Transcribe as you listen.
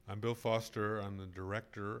Bill Foster. I'm the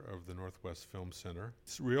director of the Northwest Film Center.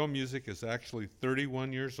 Real Music is actually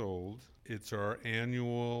 31 years old. It's our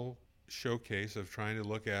annual showcase of trying to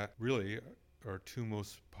look at really our two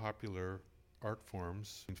most popular art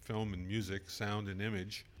forms, film and music, sound and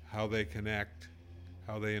image, how they connect,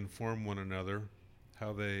 how they inform one another,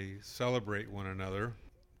 how they celebrate one another.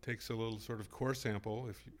 Takes a little sort of core sample,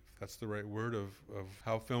 if that's the right word, of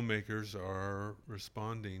how filmmakers are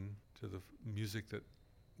responding to the music that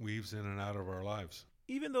weaves in and out of our lives.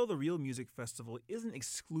 Even though the Real Music Festival isn't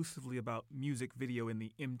exclusively about music video in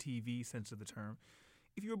the MTV sense of the term,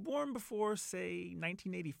 if you were born before, say,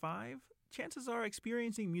 1985, chances are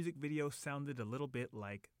experiencing music video sounded a little bit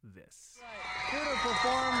like this. Here to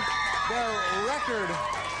perform their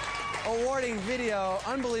record-awarding video,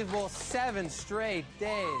 unbelievable 7 straight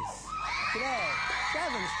days. Today,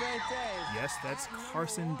 7 straight days. Yes, that's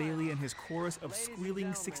Carson Daly and his chorus of squealing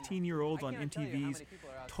 16-year-olds on MTV's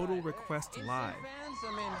Total Request Live.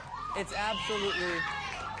 I mean, it's absolutely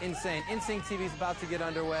insane. NSYNC TV is about to get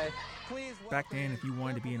underway. Please. Back then, if you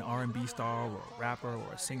wanted to be an R&B star or a rapper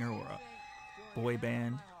or a singer or a boy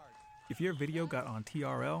band, if your video got on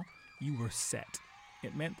TRL, you were set.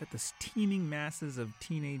 It meant that the teeming masses of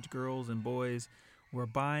teenage girls and boys were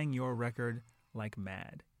buying your record like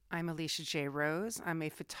mad. I'm Alicia J. Rose. I'm a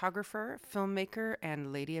photographer, filmmaker,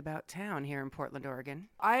 and lady about town here in Portland, Oregon.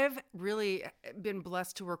 I've really been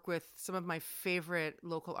blessed to work with some of my favorite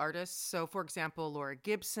local artists. So, for example, Laura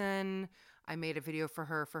Gibson. I made a video for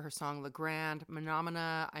her song Le Grand.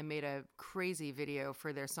 Menomina. I made a crazy video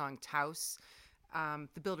for their song Taos.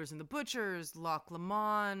 The Builders and the Butchers, Loch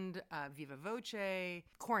Lomond, Viva Voce.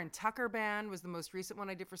 Corin Tucker Band was the most recent one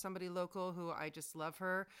I did for somebody local who I just love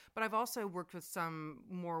her. But I've also worked with some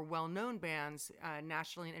more well-known bands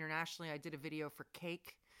nationally and internationally. I did a video for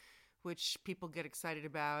Cake, which people get excited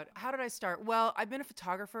about. How did I start? Well, I've been a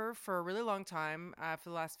photographer for a really long time, for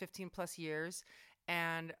the last 15 plus years.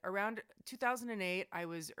 And around 2008, I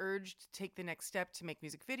was urged to take the next step to make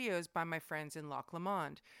music videos by my friends in Loch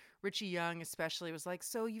Lomond. Richie Young especially was like,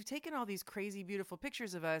 so you've taken all these crazy, beautiful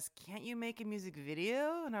pictures of us. Can't you make a music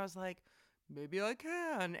video? And I was like, maybe I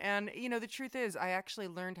can. And, you know, the truth is I actually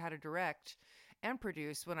learned how to direct and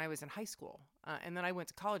produce when I was in high school. And then I went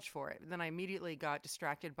to college for it. Then I immediately got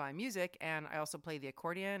distracted by music, and I also play the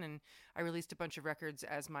accordion, and I released a bunch of records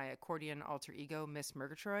as my accordion alter ego, Miss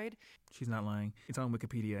Murgatroyd. She's not lying. It's on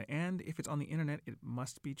Wikipedia, and if it's on the internet, it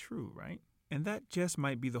must be true, right? And that just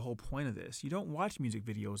might be the whole point of this. You don't watch music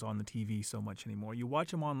videos on the TV so much anymore. You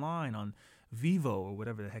watch them online on Vivo or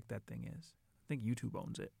whatever the heck that thing is. I think YouTube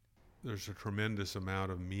owns it. There's a tremendous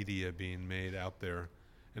amount of media being made out there,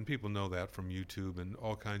 and people know that from YouTube and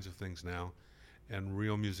all kinds of things now. And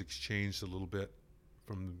real music's changed a little bit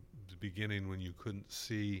from the beginning when you couldn't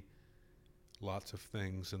see lots of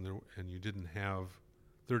things, and you didn't have,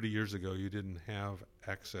 30 years ago, you didn't have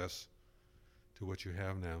access to what you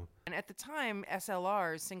have now. And at the time,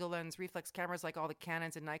 SLRs, single lens reflex cameras like all the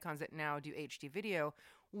Canons and Nikons that now do HD video,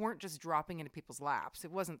 weren't just dropping into people's laps.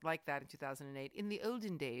 It wasn't like that in 2008. In the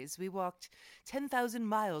olden days, we walked 10,000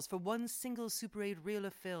 miles for one single Super 8 reel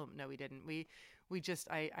of film. No, we didn't.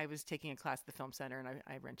 I was taking a class at the Film Center and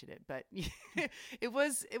I rented it. But it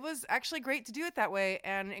was actually great to do it that way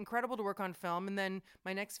and incredible to work on film. And then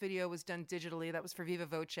my next video was done digitally. That was for Viva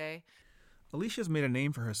Voce. Alicia's made a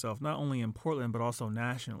name for herself not only in Portland but also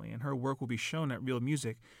nationally, and her work will be shown at Real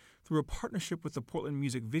Music through a partnership with the Portland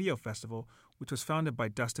Music Video Festival, which was founded by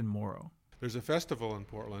Dustin Morrow. There's a festival in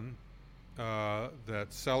Portland that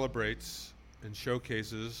celebrates and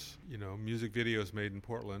showcases, music videos made in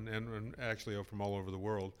Portland and actually from all over the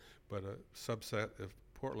world, but a subset of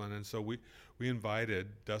Portland. And so we invited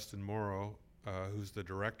Dustin Morrow, who's the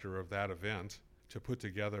director of that event, to put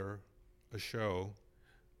together a show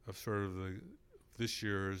of sort of this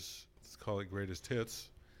year's, let's call it greatest hits,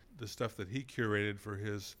 the stuff that he curated for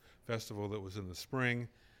his festival that was in the spring,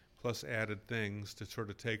 plus added things to sort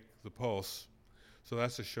of take the pulse. So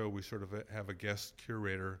that's a show we sort of have a guest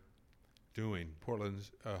curator doing. Portland's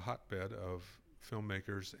a hotbed of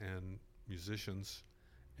filmmakers and musicians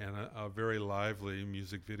and a very lively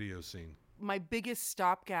music video scene. My biggest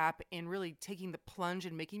stopgap in really taking the plunge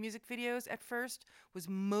and making music videos at first was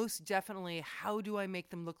most definitely how do I make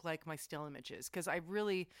them look like my still images? Because I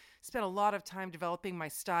really spent a lot of time developing my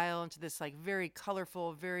style into this like very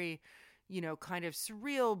colorful, very, kind of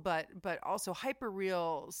surreal, but also hyper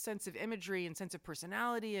real sense of imagery and sense of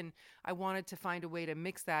personality. And I wanted to find a way to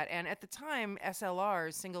mix that. And at the time,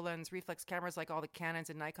 SLRs, single lens reflex cameras, like all the Canons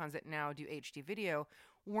and Nikons that now do HD video,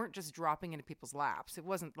 weren't just dropping into people's laps. It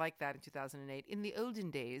wasn't like that in 2008. In the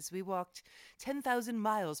olden days, we walked 10,000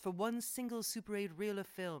 miles for one single Super 8 reel of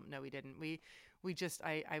film. No, we didn't.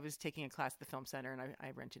 I was taking a class at the Film Center and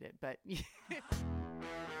I rented it, but...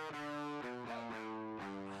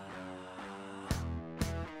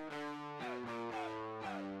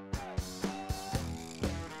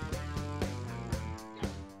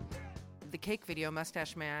 The Cake video,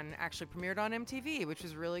 Mustache Man, actually premiered on MTV, which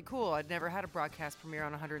was really cool. I'd never had a broadcast premiere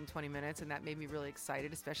on 120 Minutes, and that made me really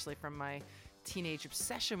excited, especially from my teenage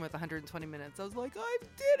obsession with 120 Minutes. I was like, I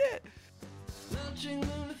did it!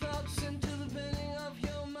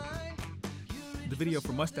 The video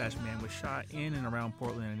for Mustache Man was shot in and around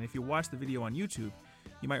Portland, and if you watch the video on YouTube,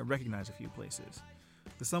 you might recognize a few places.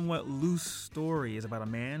 The somewhat loose story is about a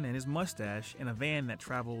man and his mustache in a van that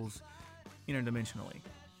travels interdimensionally.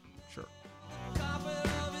 Sure.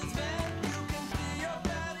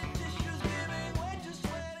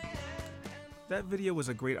 That video was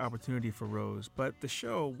a great opportunity for Rose, but the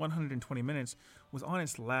show, 120 Minutes, was on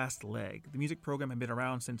its last leg. The music program had been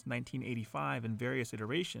around since 1985 in various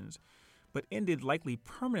iterations, but ended likely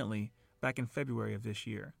permanently back in February of this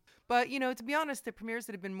year. But, to be honest, the premieres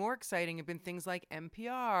that have been more exciting have been things like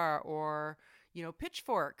NPR or,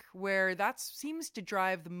 Pitchfork, where that seems to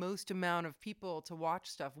drive the most amount of people to watch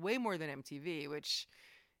stuff, way more than MTV, which,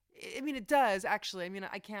 it does, actually.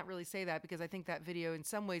 I can't really say that because I think that video in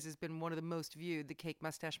some ways has been one of the most viewed, the Cake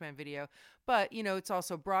Mustache Man video. But, it's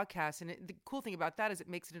also broadcast. And the cool thing about that is it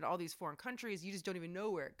makes it into all these foreign countries. You just don't even know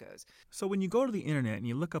where it goes. So when you go to the internet and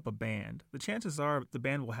you look up a band, the chances are the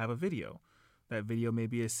band will have a video. That video may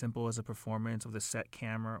be as simple as a performance of the set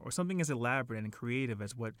camera or something as elaborate and creative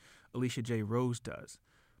as what Alicia J. Rose does.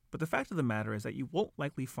 But the fact of the matter is that you won't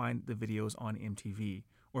likely find the videos on MTV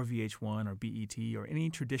or VH1 or BET or any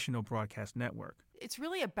traditional broadcast network. It's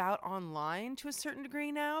really about online to a certain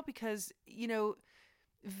degree now because,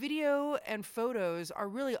 video and photos are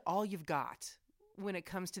really all you've got when it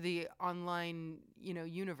comes to the online,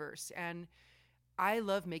 universe. And I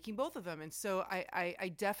love making both of them. And so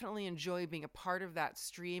I definitely enjoy being a part of that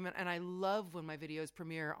stream. And I love when my videos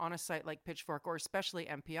premiere on a site like Pitchfork or especially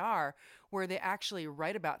NPR, where they actually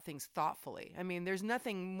write about things thoughtfully. There's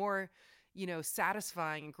nothing more,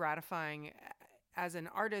 satisfying and gratifying as an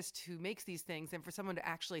artist who makes these things than for someone to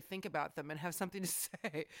actually think about them and have something to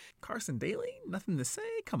say. Carson Daly? Nothing to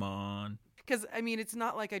say? Come on. Because, it's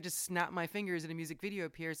not like I just snap my fingers and a music video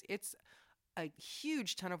appears. It's a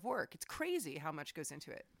huge ton of work. It's crazy how much goes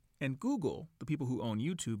into it. And Google, the people who own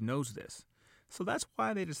YouTube, knows this. So that's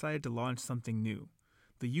why they decided to launch something new,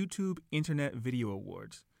 the YouTube Internet Video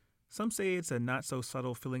Awards. Some say it's a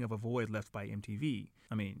not-so-subtle filling of a void left by MTV.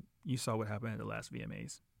 You saw what happened at the last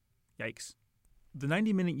VMAs. Yikes. The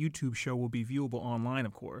 90-minute YouTube show will be viewable online,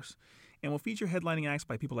 of course, and will feature headlining acts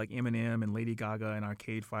by people like Eminem and Lady Gaga and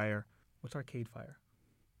Arcade Fire. What's Arcade Fire?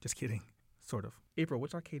 Just kidding. Sort of. April,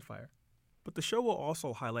 what's Arcade Fire? But the show will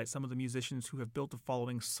also highlight some of the musicians who have built a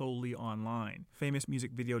following solely online. Famous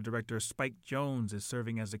music video director Spike Jonze is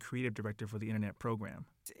serving as the creative director for the internet program.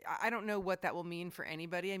 I don't know what that will mean for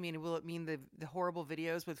anybody. Will it mean the horrible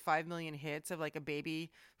videos with 5 million hits of like a baby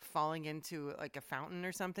falling into like a fountain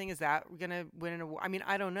or something? Is that going to win an award?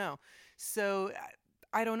 I don't know. So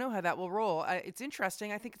I don't know how that will roll. It's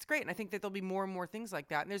interesting. I think it's great. And I think that there'll be more and more things like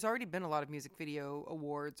that. And there's already been a lot of music video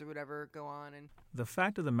awards or whatever go on. And the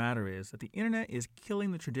fact of the matter is that the internet is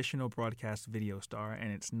killing the traditional broadcast video star,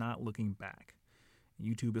 and it's not looking back.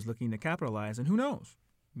 YouTube is looking to capitalize, and who knows?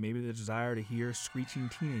 Maybe the desire to hear screeching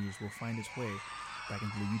teenagers will find its way back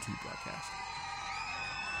into the YouTube broadcast.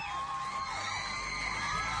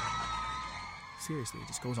 Seriously, it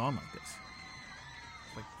just goes on like this.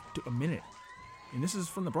 Like a minute. And this is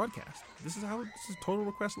from the broadcast. This is Total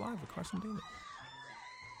Request Live with Carson Daly.